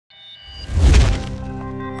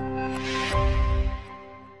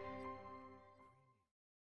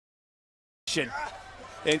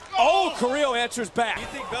And oh, Carrillo answers back. You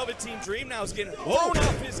think Velveteen Dream now is getting thrown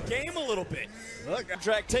off his game a little bit? Look,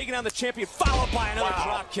 drag taking on the champion, followed by another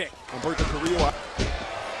drop kick. Humberto Carrillo.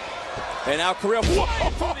 And now Carrillo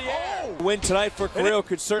flying through the air. Win tonight for Carrillo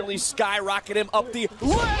could certainly skyrocket him up the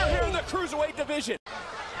ladder here in the cruiserweight division.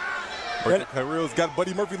 Carrillo's got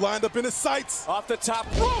Buddy Murphy lined up in his sights. Off the top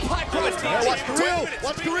rope, high cross. Watch Carrillo.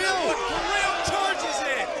 Watch Carrillo. Carrillo charges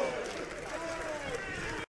in.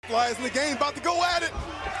 Flies in the game, about to go at it.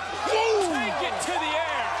 Woo! Take it to the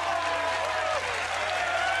air.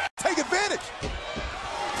 Take advantage.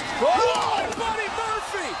 Oh, Buddy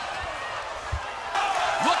Murphy.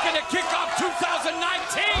 Looking to kick off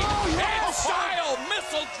 2019. And style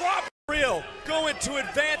missile drop. Carrillo going to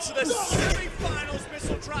advance to the semifinals.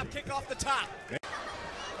 Missile drop kick off the top.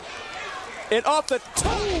 And off the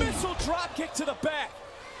top, missile drop kick to the back.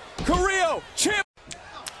 Carrillo, champ.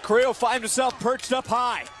 Carrillo finds himself perched up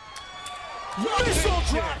high. Missile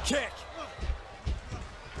drop kick.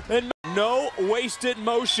 And no wasted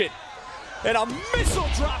motion. And a missile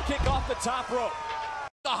drop kick off the top rope.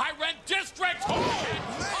 The high rent district.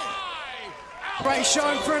 High. Great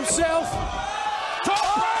showing for himself.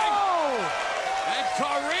 And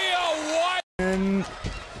Carrillo what?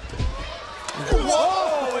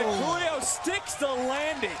 Whoa! And Carrillo sticks the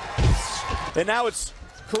landing. And now it's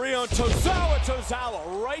Carrillo and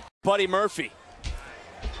Tozawa right. Buddy Murphy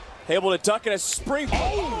able to duck and a spring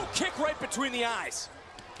kick right between the eyes.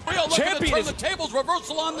 Carrillo looking to turn the tables,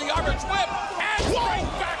 reversal on the Irish whip, and spring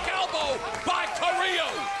back elbow by Carrillo.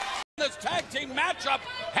 This tag team matchup,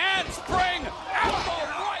 handspring, elbow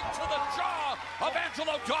right to the jaw of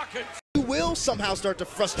Angelo Dawkins. You will somehow start to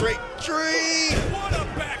frustrate Dream. What a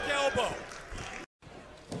back elbow.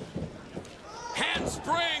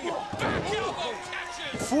 Handspring, back elbow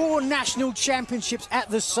catches. 4 national championships at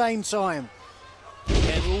the same time.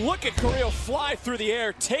 And look at Carrillo fly through the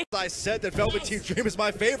air. I said that Velveteen Dream is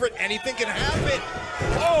my favorite. Anything can happen.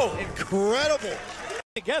 Oh, incredible.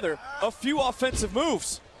 Together, a few offensive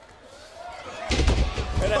moves.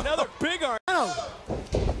 And another big arm.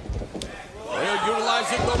 They're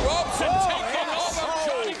utilizing the ropes and taking over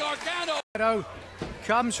Johnny Gargano.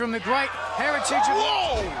 Comes from the great heritage of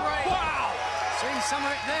Wow! Seeing some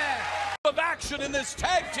of it there. Of action in this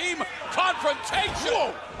tag team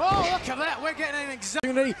confrontation. Oh, look at that. We're getting an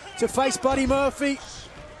opportunity to face Buddy Murphy.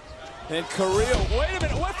 And Carrillo, wait a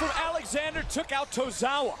minute, went from Alexander, took out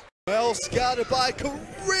Tozawa. Well scouted by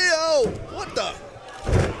Carrillo. What the?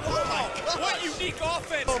 Oh my God. What unique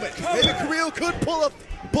offense. Maybe Carrillo could pull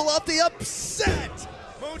off the upset.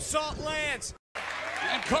 Moonsault lands.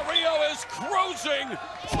 And Carrillo is cruising,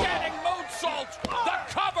 getting moonsault, the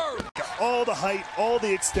cover. All the height, all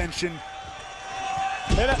the extension.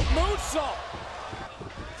 And a moonsault.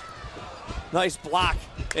 Nice block.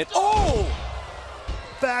 And oh!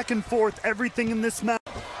 Back and forth, everything in this match.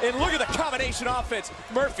 And look at the combination offense.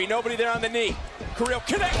 Murphy, nobody there on the knee. Carrillo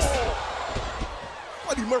connects.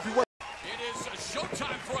 Buddy Murphy. It is a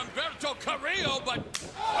showtime for Humberto Carrillo, but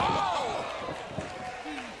oh!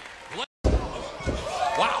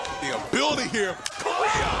 Wow. The ability here.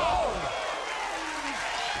 Carrillo!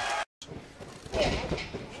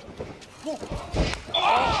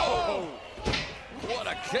 Oh! What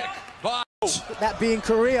a kick by... That being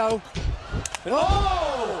Carrillo.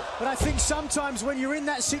 Oh! But I think sometimes when you're in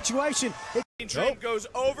that situation, Dream goes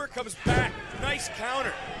over, comes back. Nice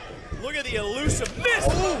counter. Look at the elusiveness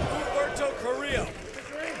of Humberto Carrillo.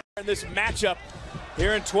 In this matchup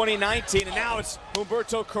here in 2019, and now it's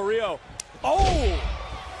Humberto Carrillo. Oh!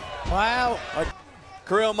 wow.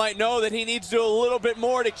 Carrillo might know that he needs to do a little bit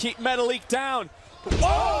more to keep Metalik down.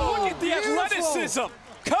 Oh, look at the athleticism.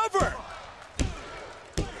 Cover.